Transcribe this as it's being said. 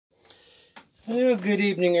Well, good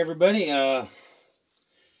evening, everybody.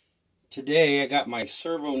 Today I got my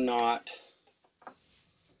Servonaut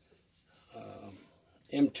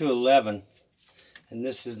M211, and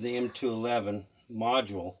this is the M211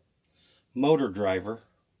 module motor driver.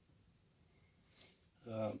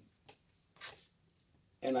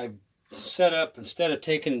 And I set up, instead of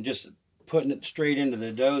taking and just putting it straight into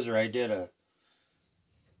the dozer, I did a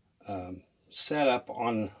setup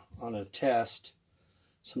on a test.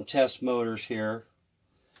 Some test motors here.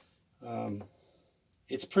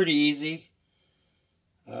 It's pretty easy.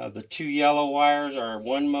 The two yellow wires are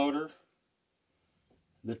one motor.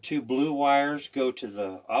 The two blue wires go to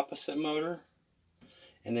the opposite motor.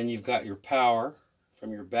 And then you've got your power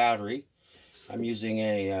from your battery. I'm using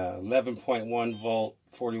a 11.1 volt,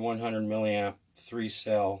 4100 milliamp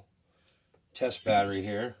 3-cell test battery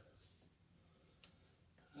here.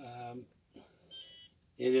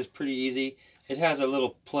 It is pretty easy. It has a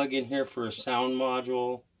little plug in here for a sound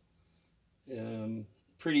module.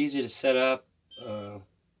 Pretty easy to set up.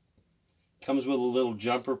 Comes with a little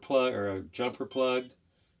jumper plug or a jumper plug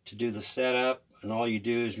to do the setup, and all you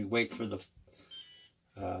do is you wait for the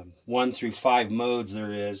 1 through 5 modes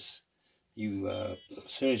there is. You as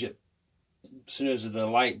soon as the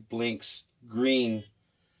light blinks green,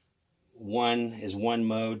 1 is 1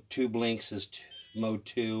 mode, 2 blinks is mode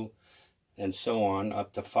 2, and so on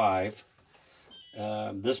up to 5.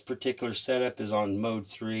 This particular setup is on mode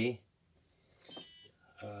 3.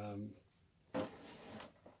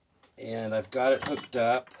 And I've got it hooked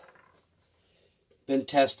up. Been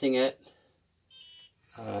testing it.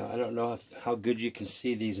 I don't know how good you can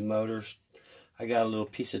see these motors. I got a little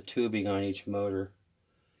piece of tubing on each motor.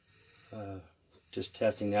 Just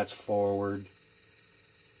testing. That's forward.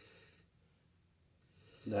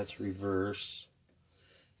 That's reverse.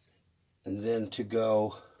 And then to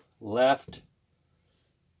go left,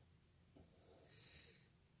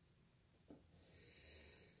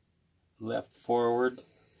 forward,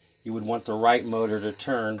 you would want the right motor to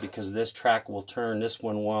turn, because this track will turn, this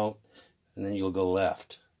one won't, and then you'll go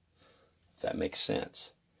left, if that makes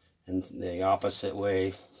sense. And the opposite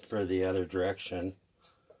way for the other direction.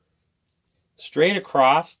 Straight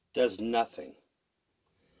across does nothing.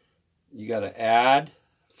 You got to add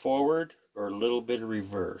forward or a little bit of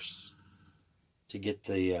reverse to get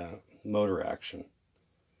the motor action.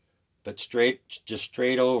 But just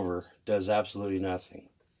straight over does absolutely nothing.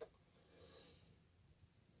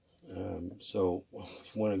 So you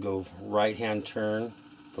want to go right hand turn,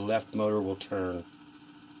 the left motor will turn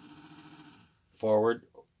forward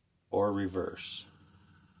or reverse.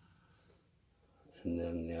 And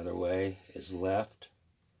then the other way is left,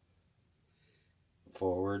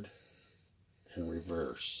 forward, and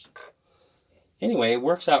reverse. Anyway, it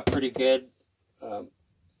works out pretty good.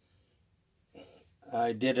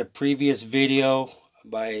 I did a previous video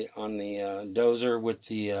on the dozer with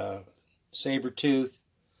the sabertooth.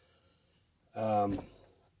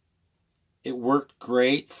 It worked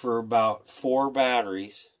great for about 4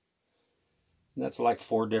 batteries. That's like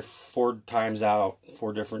 4 times out,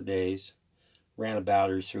 4 different days. Ran a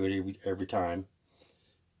battery through it every time.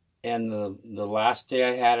 And the last day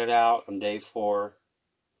I had it out, on day 4,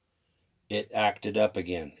 it acted up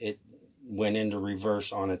again. It went into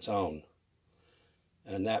reverse on its own.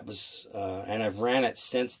 And that was, and I've ran it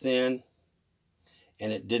since then,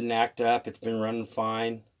 and it didn't act up. It's been running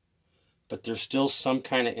fine. But there's still some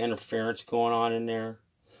kind of interference going on in there.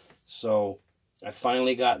 So I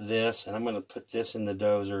finally got this, and I'm going to put this in the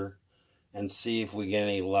dozer and see if we get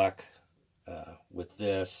any luck with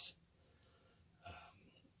this.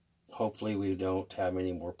 Hopefully we don't have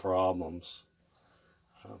any more problems.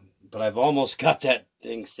 But I've almost got that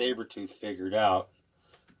thing sabertooth figured out.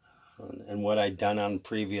 And what I'd done on the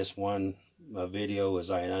previous video was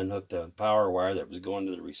I unhooked a power wire that was going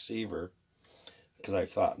to the receiver, because I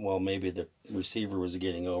thought, well, maybe the receiver was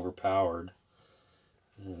getting overpowered.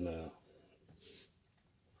 And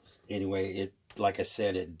anyway, like I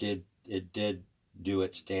said, it did do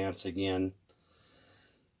its dance again.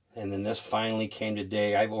 And then this finally came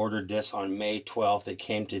today. I've ordered this on May 12th. It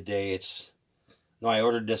came today. I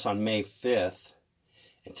ordered this on May 5th,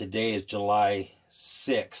 and today is July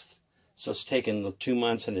 6th. So it's taken 2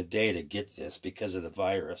 months and a day to get this because of the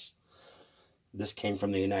virus. This came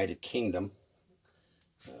from the United Kingdom.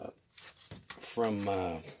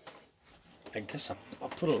 I guess I'll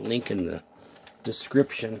put a link in the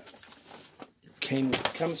description.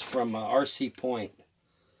 It comes from RC Point.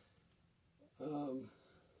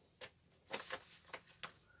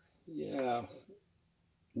 Yeah,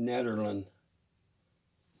 Netherlands.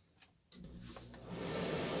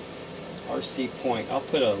 RC Point. I'll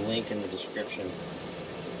put a link in the description.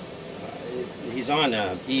 he's on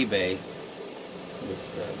eBay.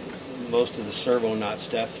 With most of the Servonaut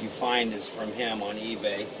stuff you find is from him on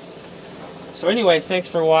eBay. So anyway, thanks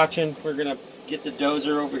for watching. We're gonna get the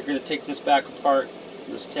dozer over. We're gonna take this back apart,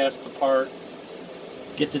 this test apart.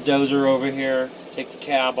 Get the dozer over here. Take the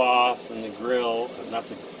cab off and the grill, not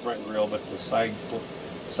the front grill, but the side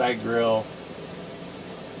grill,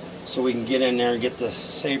 so we can get in there and get the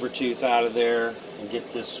sabertooth out of there and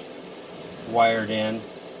get this wired in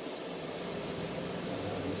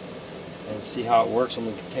and see how it works. And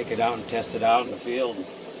we can take it out and test it out in the field and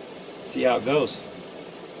see how it goes.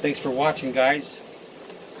 Thanks for watching, guys.